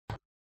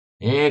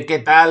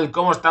¿Qué tal?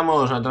 ¿Cómo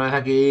estamos? Otra vez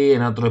aquí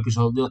en otro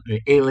episodio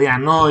de A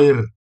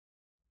Noire.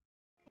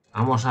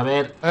 Vamos a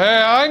ver,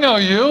 Hey, I know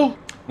you.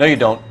 No, you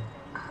don't.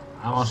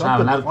 vamos a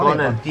hablar con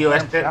el tío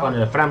este, con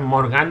el Frank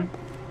Morgan.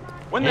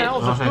 When the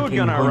hell's the Vamos a ver food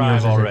quién gonna coño es arrive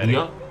ese already?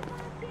 tío.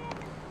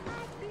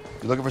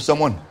 You looking for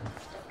someone?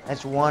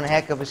 That's one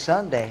heck of a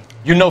Sunday.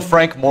 You know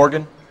Frank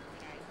Morgan?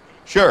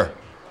 Sure.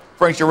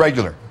 Frank's your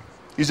regular.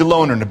 He's a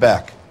loner in the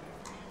back.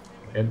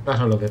 El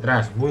paso lo que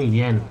traes. Muy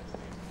bien.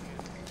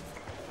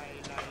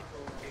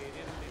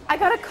 I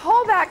got a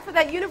call back for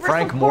that Universal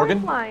Frank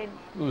Morgan? line.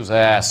 Who's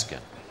asking?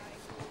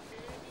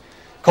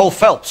 Cole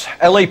Phelps,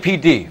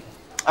 LAPD.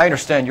 I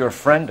understand you're a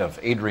friend of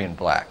Adrian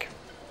Black.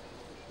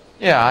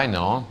 Yeah, I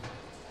know him.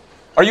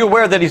 Are you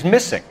aware that he's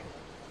missing?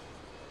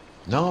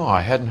 No,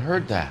 I hadn't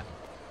heard that.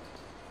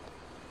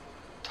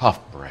 Tough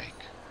break.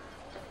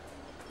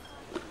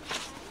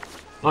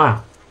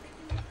 Ah.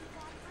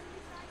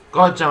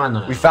 Coche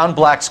abandonado. We found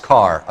Black's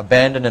car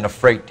abandoned in a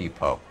freight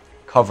depot,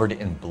 covered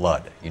in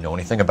blood. You know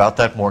anything about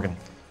that, Morgan?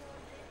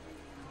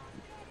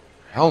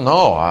 Hell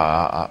no.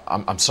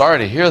 I'm sorry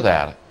to hear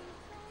that.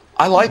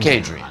 I like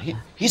Adrian.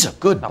 He's a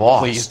good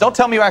boss. Please, don't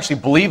tell me you actually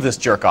believe this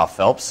jerk-off,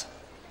 Phelps.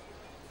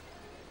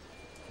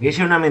 Y es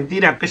una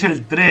mentira, que es el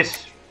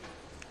 3.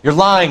 You're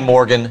lying,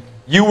 Morgan.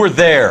 You were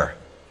there.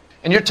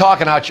 And you're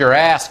talking out your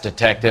ass,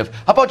 detective.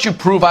 How about you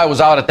prove I was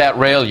out at that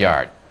rail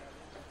yard?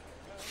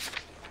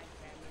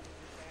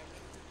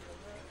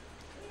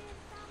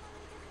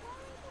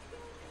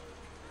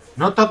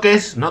 No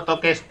toques, no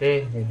toques.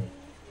 Recibo.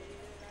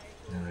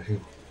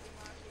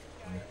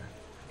 Ahí está.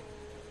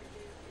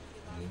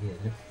 Ahí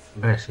viene.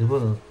 Recibo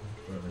de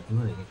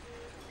qué?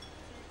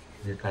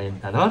 ¿Del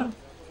calentador?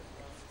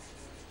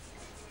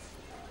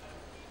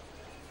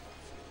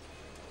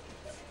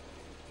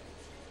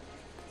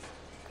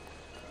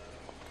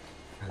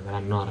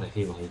 Saldrá no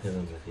recibo, dice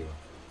un recibo.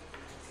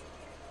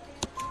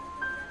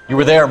 You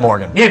were there,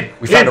 Morgan. Bien,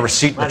 We bien. found a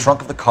receipt in the Vale.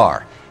 trunk of the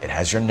car. It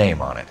has your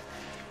name on it.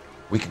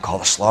 We can call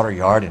the slaughter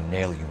yard and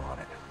nail you on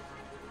it.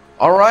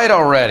 All right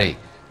already.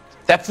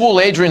 That fool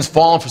Adrian's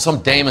fallen for some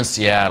dame in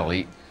Seattle.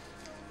 He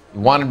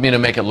wanted me to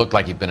make it look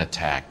like he'd been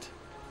attacked.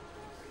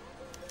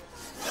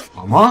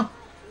 ¿Cómo?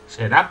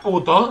 ¿Será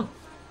puto?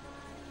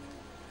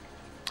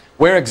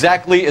 Where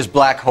exactly is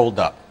Black holed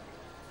up?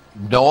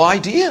 No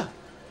idea.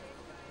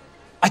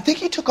 I think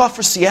he took off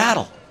for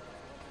Seattle.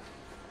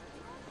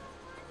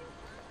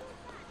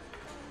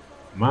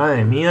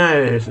 Madre mía,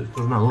 esto es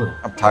una duda.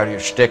 I'm tired of your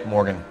shtick,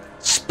 Morgan.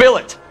 Spill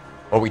it!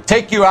 Or we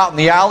take you out in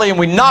the alley and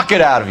we knock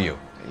it out of you.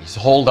 He's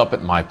holed up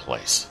at my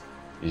place.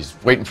 He's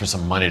waiting for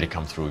some money to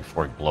come through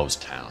before he blows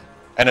town.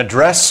 An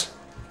address?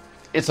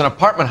 It's an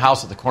apartment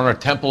house at the corner of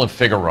Temple and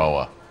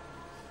Figueroa.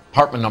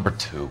 Apartment number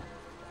 2.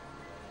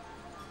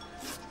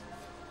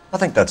 I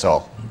think that's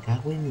all. Me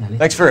cago en la leche.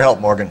 Thanks for your help,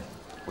 Morgan.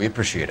 We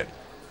appreciate it.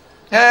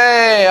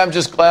 Hey, I'm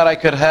just glad I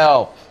could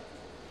help.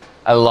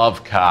 I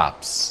love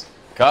cops.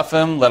 Cuff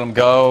him, let him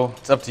go.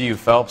 It's up to you,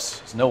 Phelps.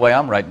 There's no way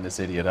I'm writing this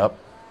idiot up.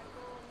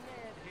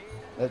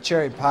 That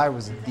cherry pie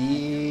was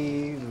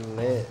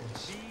delish.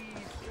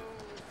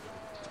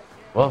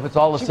 Well, if it's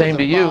all the same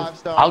to you,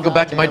 I'll go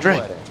back to my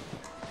drink.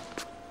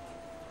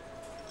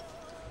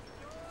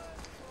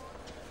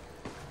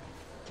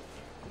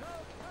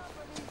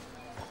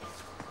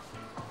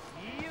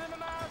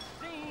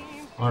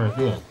 Ahora,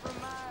 tío.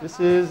 This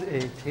is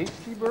a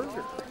tasty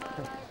burger.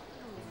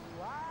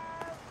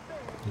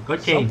 El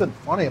coche. Something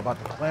funny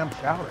about the clam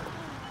chowder.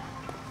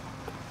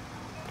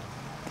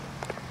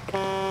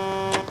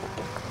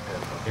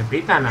 Que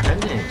pitan la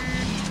gente.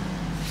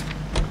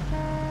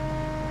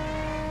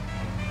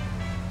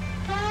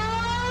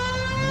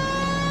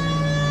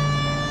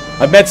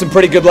 I've met some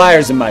pretty good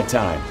liars in my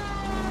time.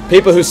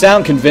 People who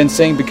sound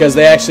convincing because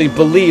they actually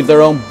believe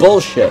their own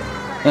bullshit.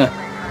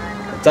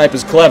 The type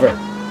is clever,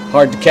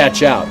 hard to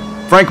catch out.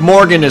 Frank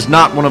Morgan is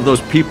not one of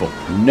those people.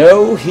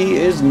 No, he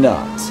is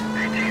not.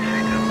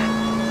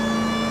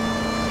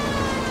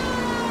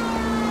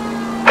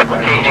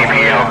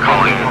 KGPL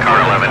calling car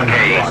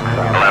 11K.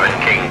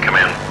 11 King, come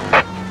in.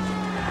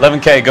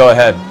 11K, go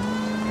ahead.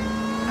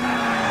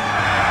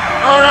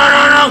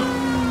 No.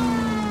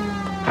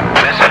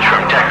 Message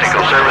from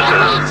Technical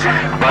Services.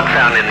 Blood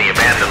found in the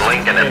abandoned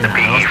Lincoln at the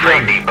PE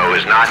Freight Depot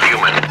is not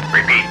human.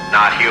 Repeat,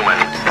 not human.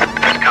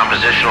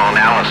 Compositional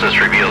analysis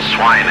reveals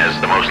swine as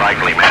the most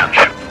likely match.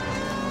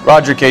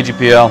 Roger,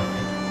 KGPL.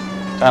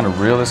 Time to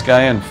reel this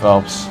guy in,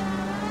 Phelps.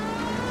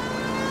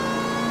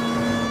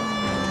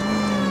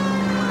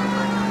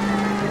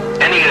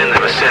 Any unit in the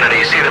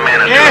vicinity, see the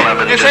man at Yeah,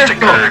 211 yes, just sir.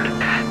 occurred.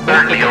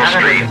 Burnt Hill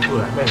Street.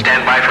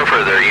 Stand by for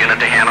further. Unit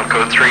to handle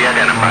code 3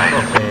 identified.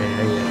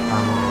 Ahí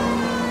estamos.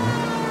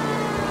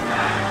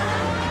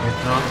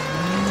 Esto.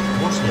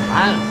 ¿Cómo se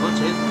va el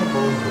coche esto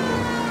por un tubo?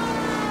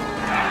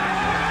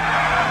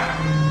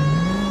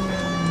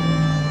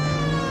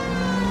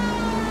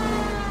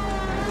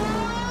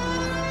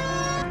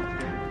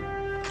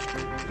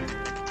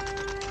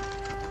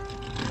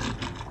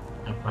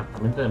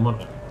 Apartamento de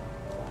Morgan.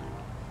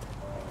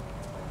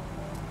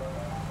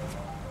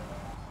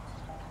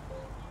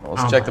 Well,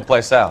 let's check the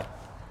place out.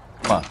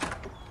 Come on.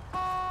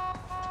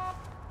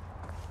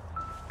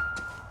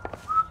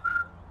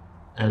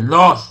 El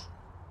 2.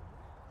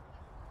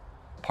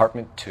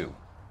 Apartment 2.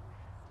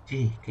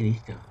 Sí, qué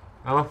listo.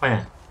 Vamos para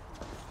allá.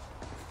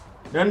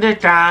 ¿Dónde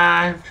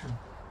estás?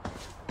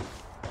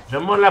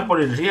 Somos la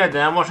policía, te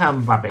vamos a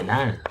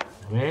empapelar.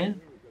 A ver.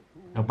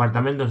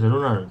 Apartamentos del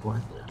 1 al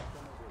 4.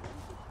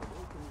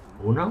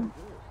 1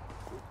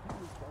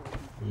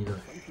 y 2.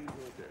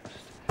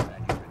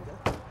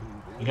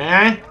 ¿Y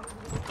qué?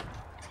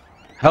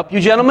 Help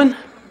you, gentlemen?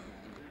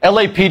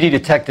 LAPD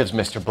detectives,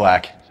 Mr.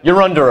 Black.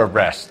 You're under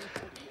arrest.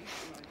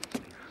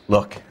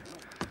 Look,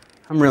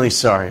 I'm really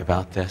sorry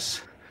about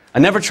this. I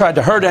never tried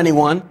to hurt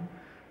anyone.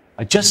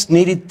 I just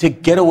needed to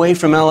get away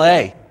from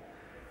LA.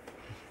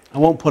 I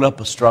won't put up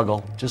a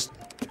struggle. Just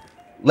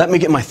let me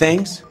get my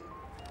things.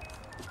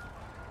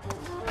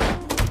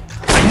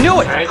 I knew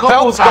it!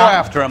 Phelps, go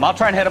after him. I'll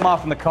try and head him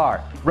off in the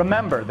car.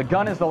 Remember, the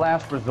gun is the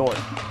last resort.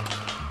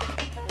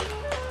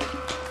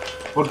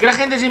 ¿Por qué la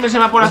gente siempre se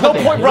va por la There's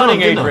no azotea? point Yo no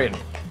running, entiendo. Adrian.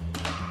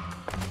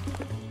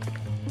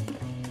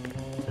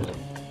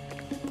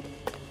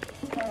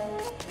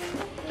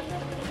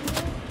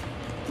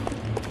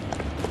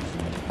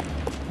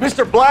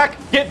 Mr. Black,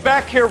 get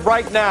back here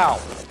right now.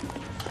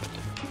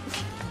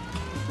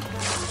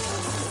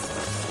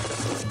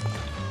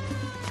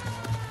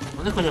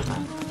 ¿Dónde coño está?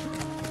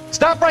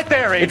 Stop right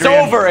there, Adrian. It's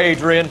over,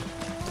 Adrian.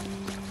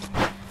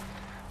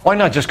 Why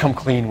not just come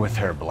clean with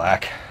her,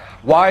 Black?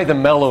 Why the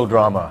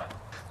melodrama?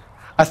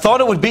 I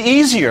thought it would be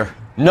easier.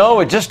 No,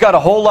 it just got a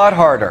whole lot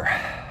harder.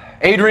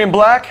 Adrian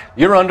Black,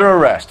 you're under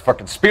arrest for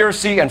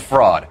conspiracy and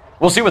fraud.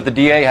 We'll see what the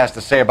DA has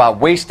to say about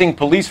wasting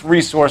police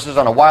resources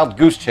on a wild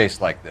goose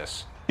chase like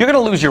this. You're gonna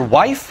lose your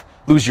wife,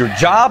 lose your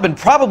job, and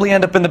probably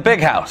end up in the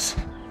big house.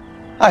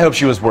 I hope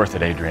she was worth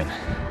it, Adrian.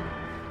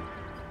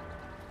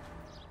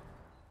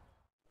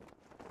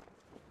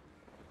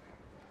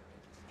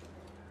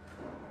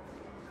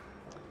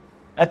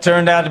 That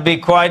turned out to be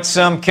quite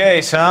some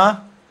case,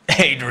 huh?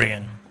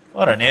 Adrian,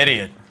 what an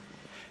idiot.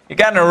 You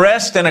got an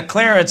arrest and a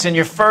clearance in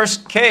your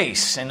first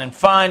case, and in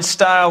fine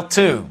style,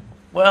 too.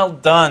 Well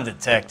done,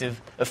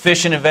 detective.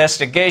 Efficient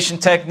investigation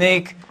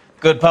technique,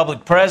 good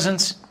public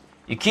presence.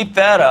 You keep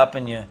that up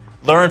and you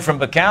learn from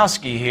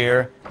Bukowski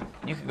here,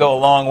 you could go a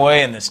long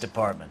way in this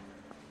department.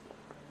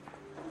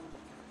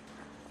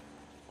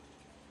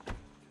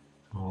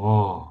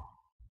 Oh.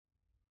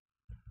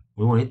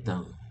 Muy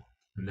bonita.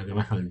 Lo que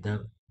me ha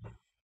faltado.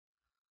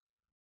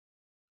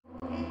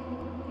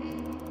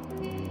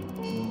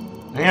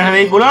 ¿Daños de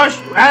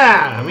vehículos?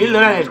 ¡Ah!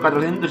 $1000,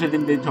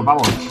 478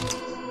 pavos.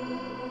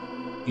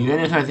 Y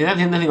daños a la ciudad,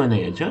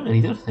 158.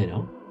 Heridos,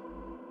 0.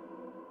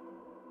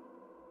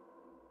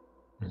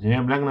 La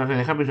señora Black no se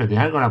deja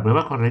pisotear. Con la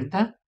prueba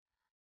correcta,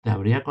 te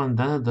habría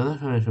contado todo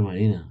sobre su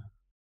marido.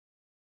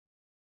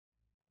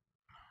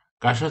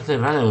 Caso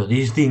cerrado.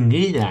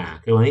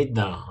 Distinguida. ¡Qué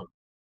bonito!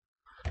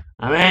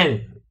 A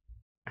ver.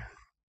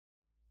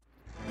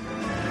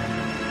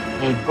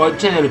 El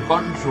coche del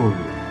cónsul.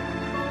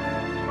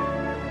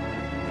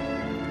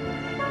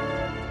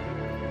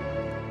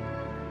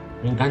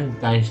 Me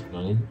encanta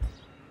esto, ¿eh?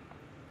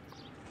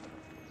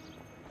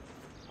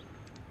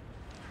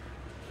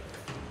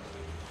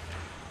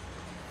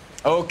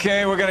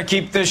 Okay, we're gonna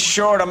keep this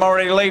short. I'm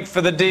already late for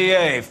the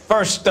DA.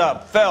 First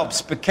up,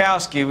 Phelps,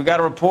 Bukowski. We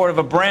got a report of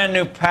a brand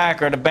new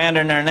Packard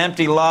abandoned in an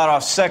empty lot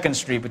off 2nd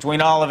Street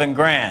between Olive and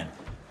Grand.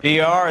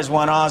 PR is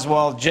one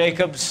Oswald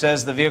Jacobs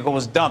says the vehicle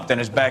was dumped in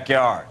his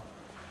backyard.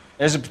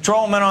 There's a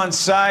patrolman on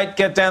site.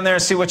 Get down there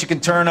and see what you can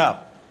turn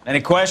up.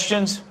 Any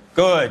questions?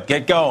 Good,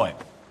 get going.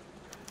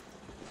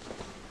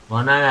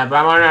 Pues nada,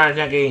 vámonos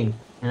de aquí.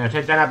 Que nos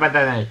echan la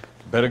patada.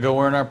 Better go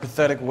earn our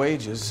pathetic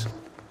wages.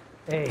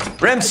 Hey.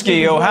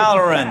 Rimsky,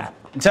 O'Halloran.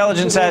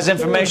 Intelligence has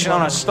information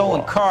on a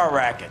stolen car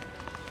racket.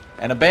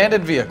 An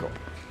abandoned vehicle.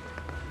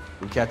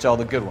 We catch all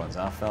the good ones,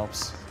 huh,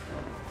 Phelps?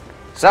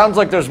 Sounds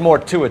like there's more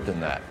to it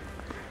than that.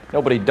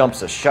 Nobody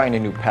dumps a shiny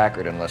new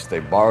Packard unless they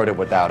borrowed it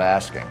without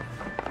asking.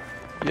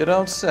 You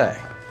don't say.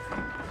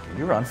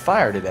 You're on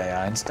fire today,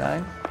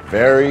 Einstein.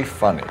 Very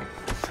funny.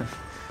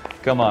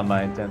 Come on,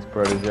 my intense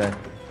protege.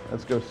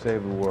 Let's go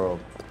save the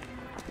world.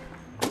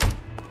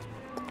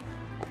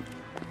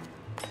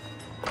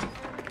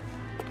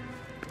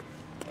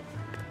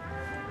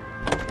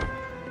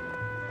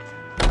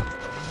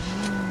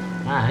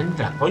 Ah,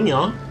 entra,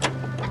 coño.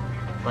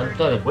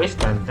 ¿Cuánto le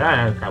cuesta entrar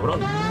al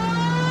cabrón?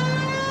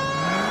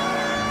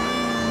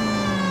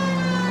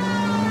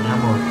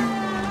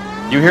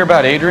 Vamos. You hear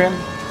about Adrian?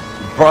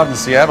 Broad in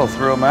Seattle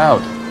threw him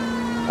out.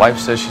 Wife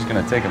says she's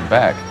gonna take him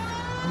back.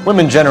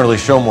 Women generally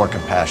show more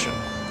compassion.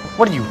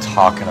 What are you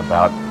talking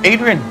about?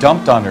 Adrian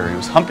dumped on her. He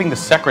was humping the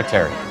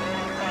secretary.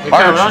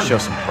 Why don't you show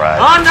some pride?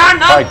 No, no,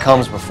 no. Pride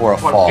comes before a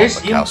fall, ¿Por qué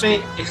Bukowski.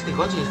 siempre este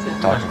coche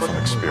este Talking from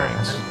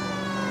experience.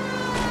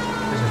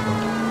 ¿Qué es esto?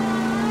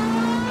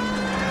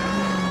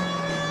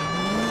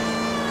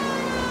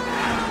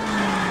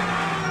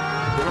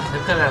 Estuvo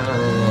cerca de la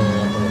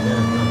policía,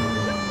 ¿no?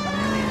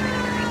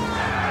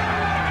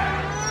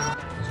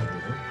 ¿Qué es aquí,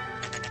 no?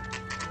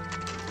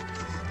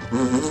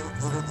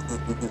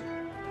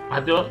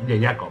 Patio de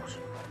Jacobs.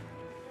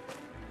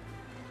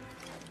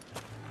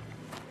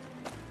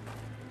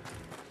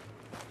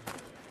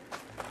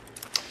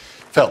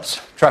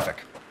 Phelps, traffic.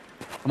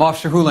 I'm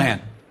Officer Houlihan.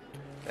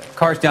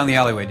 Car's down the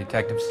alleyway,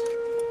 detectives.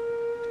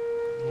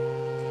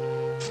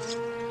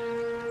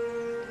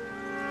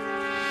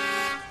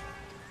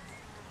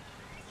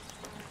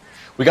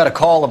 We got a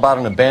call about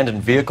an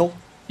abandoned vehicle?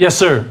 Yes,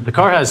 sir. The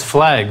car has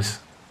flags.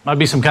 Might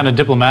be some kind of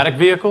diplomatic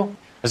vehicle.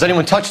 Has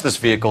anyone touched this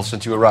vehicle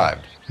since you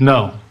arrived?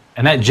 No.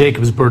 And that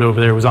Jacobs bird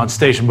over there was on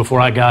station before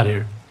I got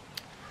here.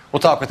 We'll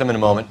talk with him in a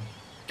moment.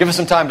 Give us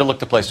some time to look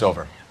the place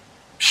over.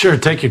 Sure,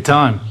 take your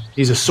time.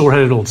 He's a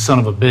sore-headed old son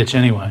of a bitch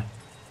anyway.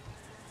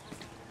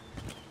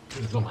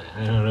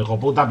 Hijo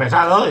puta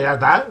pesado, ya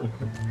está.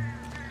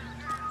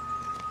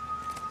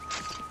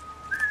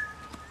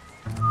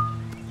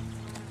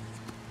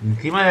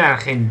 Encima de la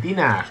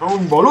Argentina, son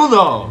un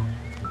boludo.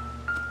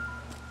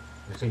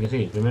 Que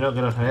sí. Primero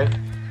quiero saber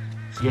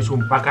si es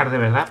un Packard de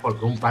verdad,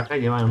 porque un Packard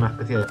lleva una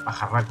especie de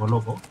pajarraco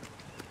loco.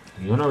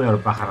 Y yo no veo el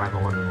pajarraco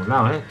por ningún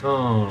lado, ¿eh?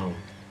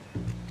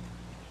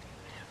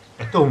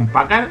 ¿Esto es un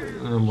Packard?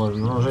 Pues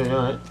no lo sé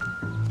yo, ¿eh?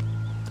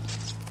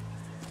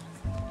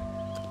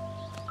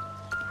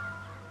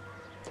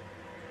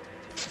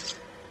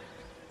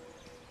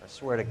 I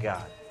swear to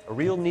God, a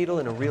real needle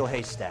in a real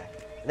haystack.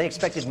 And they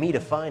expected me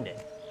to find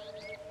it.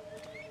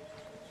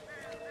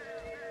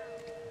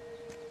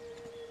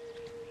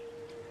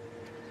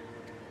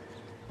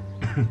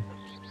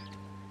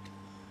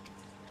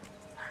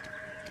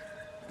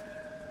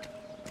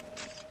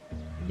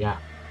 Ya.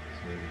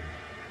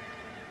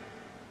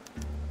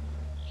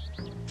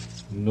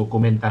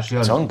 Documentación.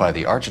 It's owned by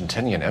the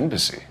Argentinian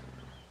embassy.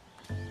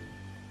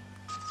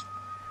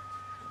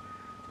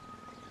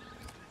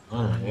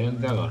 Bueno, hay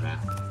otra cosa.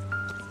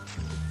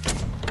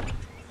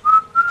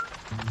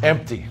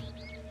 Empty.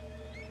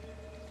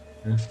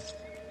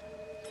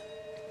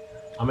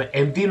 Hombre,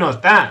 empty no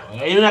está.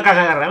 Hay una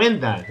caja de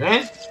herramientas,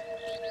 ¿eh?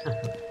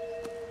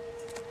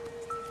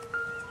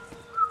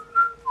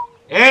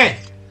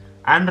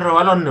 Han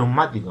robado los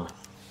neumáticos.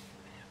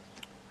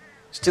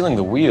 Stealing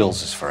the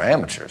wheels is for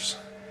amateurs.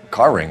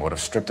 Car ring would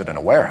have stripped it in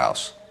a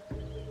warehouse.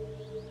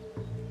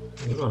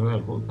 Hijos de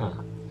puta.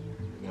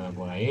 Nada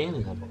por ahí,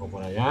 ni tampoco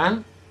por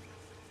allá.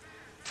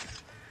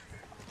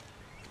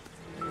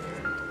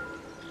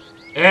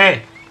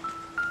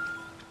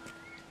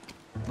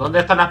 ¿Dónde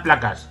están las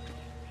placas?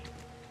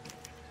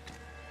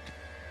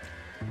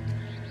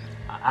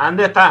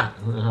 ¿Dónde está?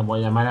 Voy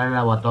a llamar al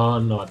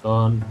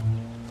Lobatón.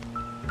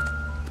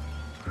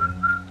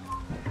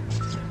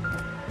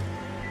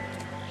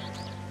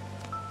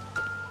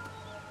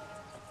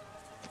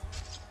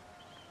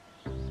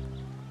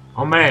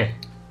 ¡Hombre!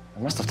 I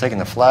must have taken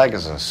the flag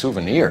as a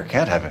souvenir.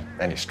 Can't have it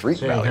any street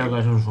Sí, value. creo que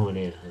es un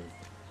souvenir.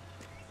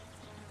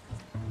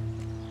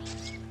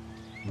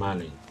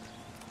 Vale.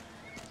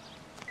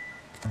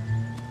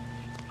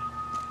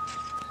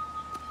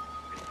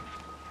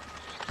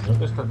 Creo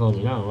que está todo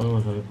mirado.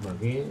 Vamos a ver por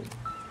aquí.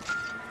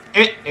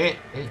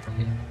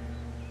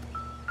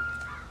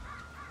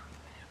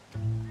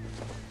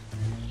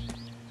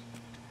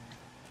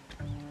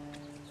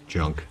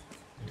 Junk.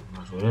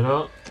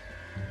 Basurero.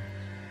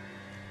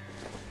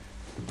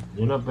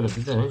 Y una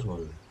pelotita de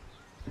béisbol.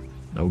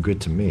 No good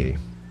to me.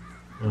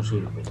 No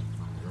sirve.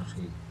 No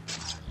sirve.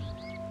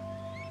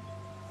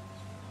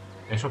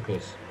 ¿Eso qué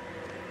es?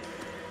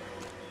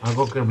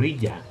 Algo que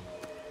brilla.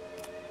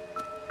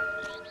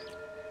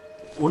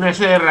 Una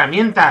S de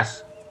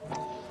herramientas.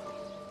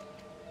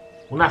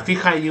 Una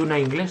fija y una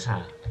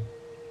inglesa.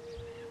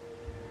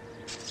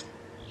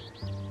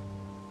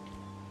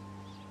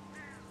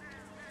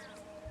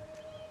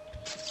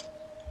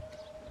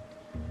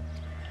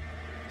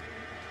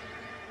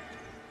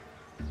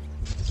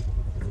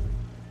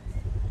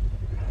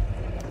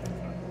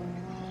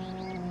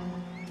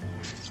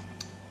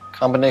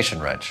 Combination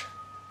wrench.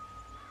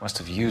 Must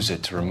have used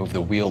it to remove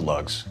the wheel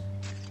lugs.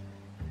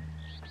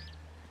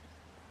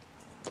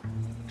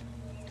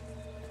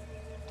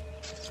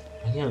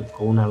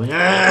 Con una vez.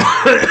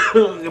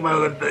 ¡Qué mal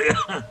corto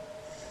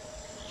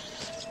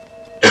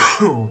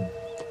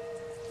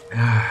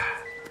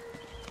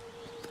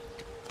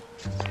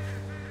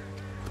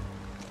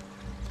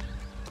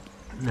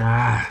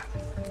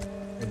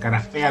Me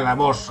carafea la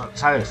voz,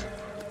 ¿sabes?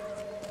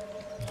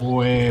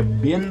 Pues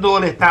viendo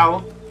el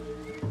estado.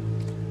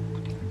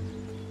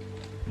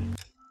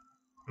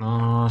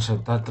 No,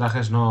 aceptar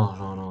trajes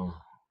no.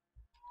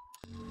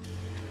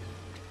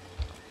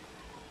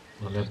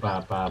 ¿Dónde?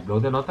 ¿Para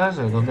blog de notas?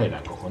 ¿Dónde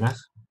era,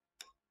 cojonas?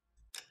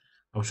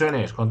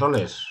 Opciones,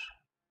 controles.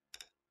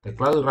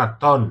 Teclado y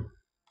ratón.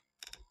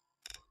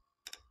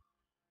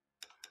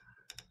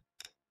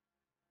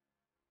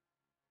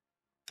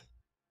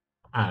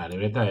 La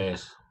libreta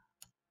es...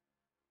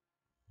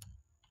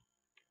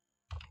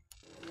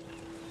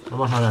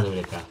 Vamos a ver la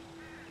libreta.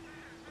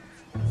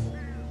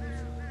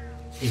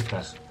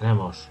 Pistas,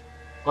 tenemos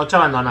coche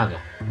abandonado.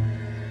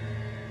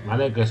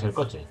 ¿Vale? ¿Qué es el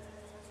coche?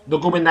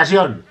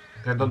 Documentación,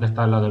 que es donde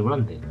está el lado del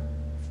volante.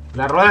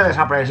 La rueda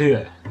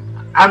desaparecida.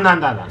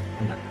 Anda.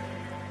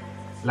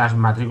 las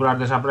matrículas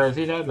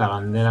desaparecidas, la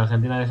bandera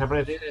argentina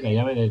desaparecida y la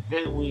llave de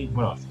Dewey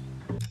Bros.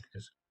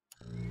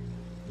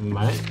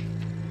 Vale.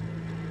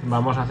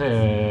 Vamos a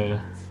hacer...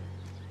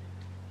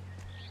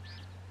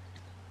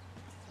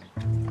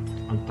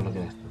 ¿Cuánto le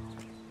queda esto?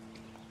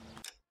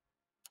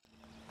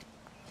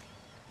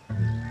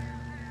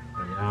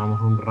 Pues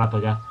llevamos un rato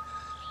ya.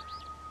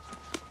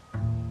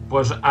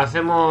 Pues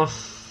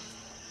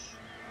hacemos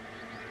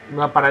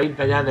una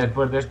paradita ya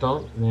después de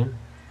esto. Bien.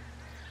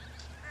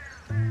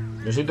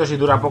 Lo siento si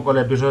dura poco el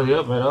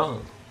episodio, pero...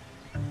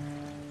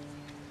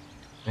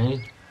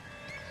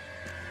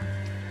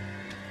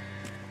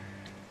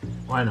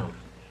 Bueno,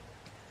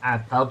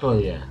 hasta otro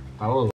día. Hasta luego.